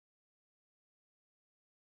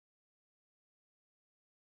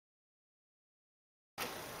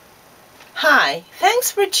Hi, thanks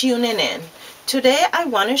for tuning in. Today I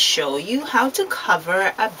want to show you how to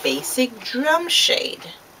cover a basic drum shade.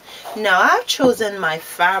 Now I've chosen my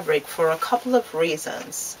fabric for a couple of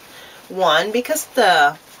reasons. One, because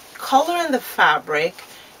the color in the fabric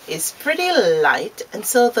is pretty light, and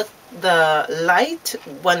so the light,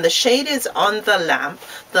 when the shade is on the lamp,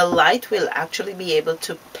 the light will actually be able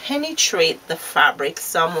to penetrate the fabric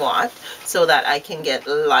somewhat so that I can get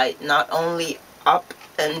light not only up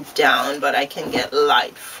and down, but I can get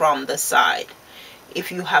light from the side.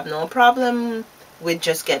 If you have no problem with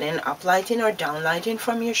just getting up lighting or down lighting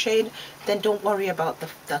from your shade, then don't worry about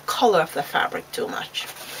the color of the fabric too much.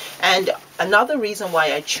 And another reason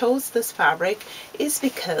why I chose this fabric is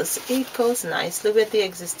because it goes nicely with the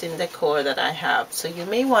existing decor that I have. So you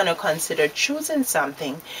may want to consider choosing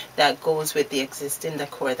something that goes with the existing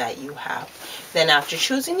decor that you have. Then after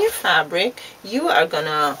choosing your fabric, you are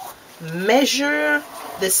gonna measure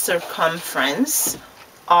the circumference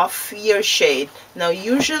of your shade. Now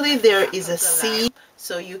usually there is a seam,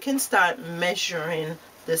 so you can start measuring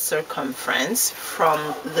the circumference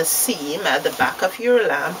from the seam at the back of your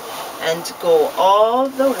lamp and go all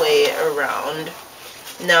the way around.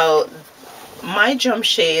 Now my drum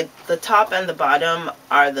shade, the top and the bottom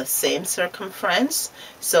are the same circumference,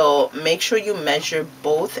 so make sure you measure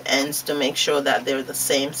both ends to make sure that they're the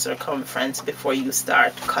same circumference before you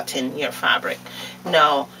start cutting your fabric.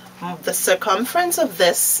 Now the circumference of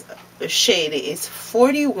this shade is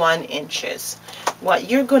 41 inches.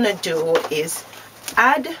 What you're gonna do is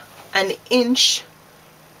add an inch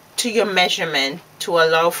to your measurement to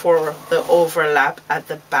allow for the overlap at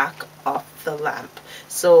the back of the lamp.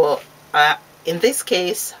 So in this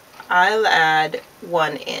case, I'll add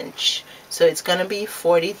 1 inch. So it's going to be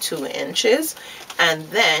 42 inches. And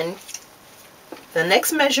then the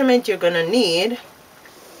next measurement you're going to need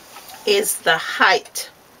is the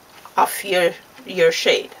height of your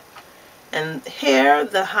shade. And here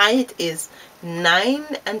the height is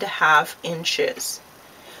 9.5 inches.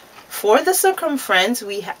 For the circumference,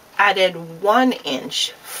 we added 1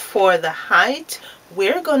 inch. For the height,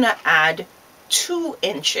 we're going to add 2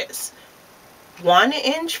 inches. 1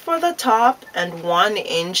 inch for the top and 1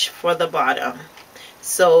 inch for the bottom.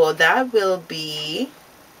 So that will be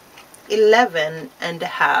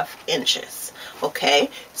 11.5 inches. Okay,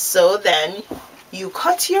 so then you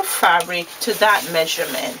cut your fabric to that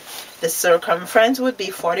measurement. The circumference would be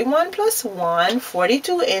 41 plus 1,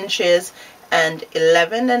 42 inches, and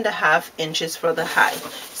 11.5 inches for the height.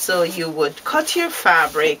 So you would cut your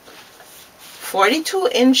fabric 42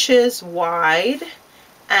 inches wide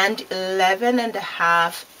and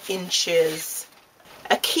 11.5 inches.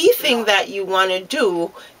 A key thing that you want to do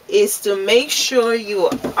is to make sure you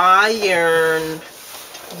iron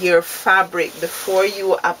your fabric before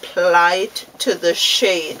you apply it to the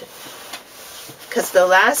shade, because the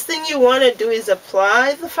last thing you want to do is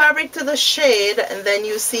apply the fabric to the shade and then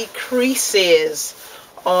you see creases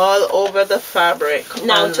all over the fabric.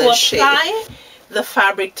 Now to apply the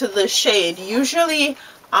fabric to the shade, usually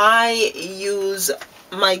I use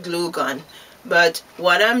my glue gun, but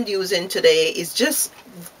what I'm using today is just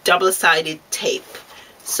double-sided tape.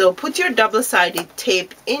 So put your double-sided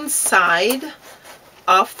tape inside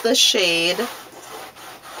of the shade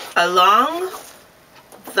along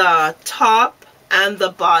the top and the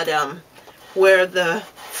bottom where the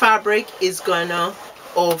fabric is gonna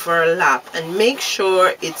overlap, and make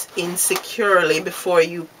sure it's in securely before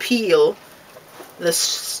you peel the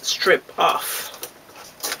strip off.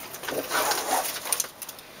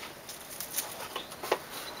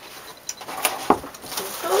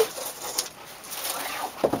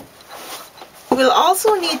 You will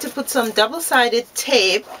also need to put some double-sided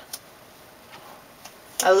tape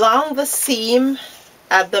along the seam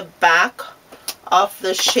at the back of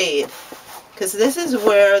the shade, because this is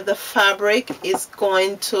where the fabric is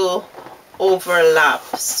going to overlap.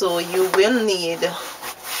 So you will need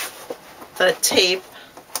the tape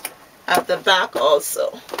at the back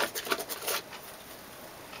also.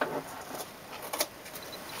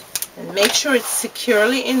 And make sure it's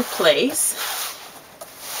securely in place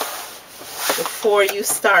before you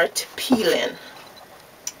start peeling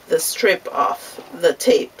the strip off the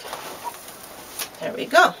tape. There we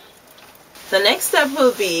go. The next step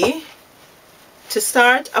will be to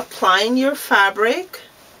start applying your fabric.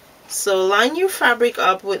 So line your fabric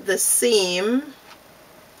up with the seam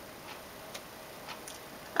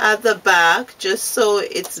at the back, just so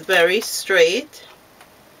it's very straight.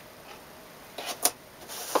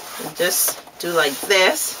 And just do like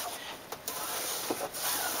this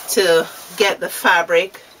to get the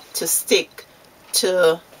fabric to stick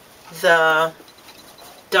to the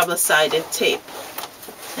double-sided tape.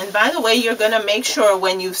 And by the way, you're going to make sure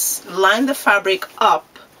when you line the fabric up,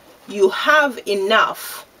 you have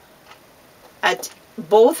enough at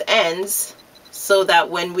both ends so that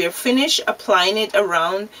when we're finished applying it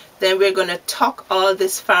around, then we're going to tuck all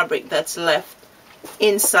this fabric that's left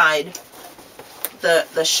inside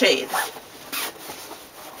the shade.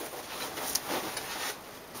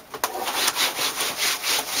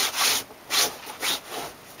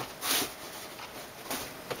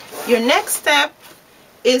 Your next step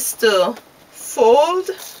is to fold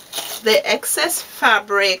the excess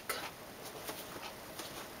fabric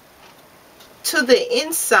to the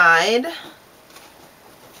inside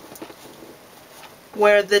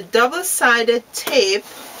where the double-sided tape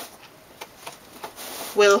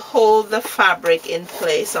will hold the fabric in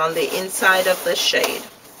place on the inside of the shade.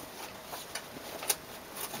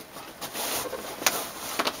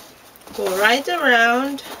 Go right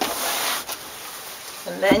around,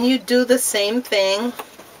 and then you do the same thing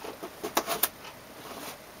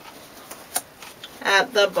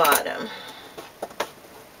at the bottom.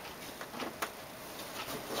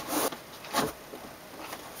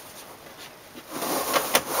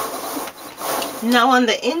 Now on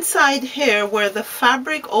the inside here where the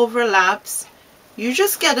fabric overlaps, you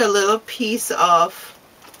just get a little piece of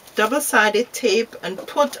double-sided tape and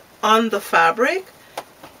put on the fabric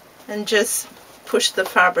and just push the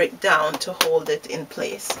fabric down to hold it in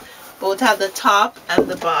place, both at the top and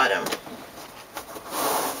the bottom.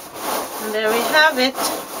 And there we have it.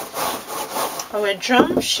 Our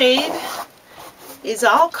drum shade is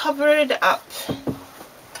all covered up.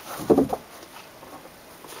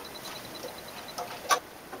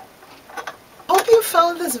 Hope you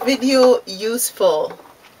found this video useful.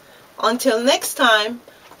 Until next time,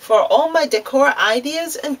 for all my decor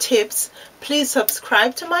ideas and tips, please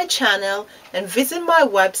subscribe to my channel and visit my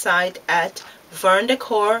website at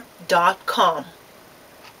verndecor.com.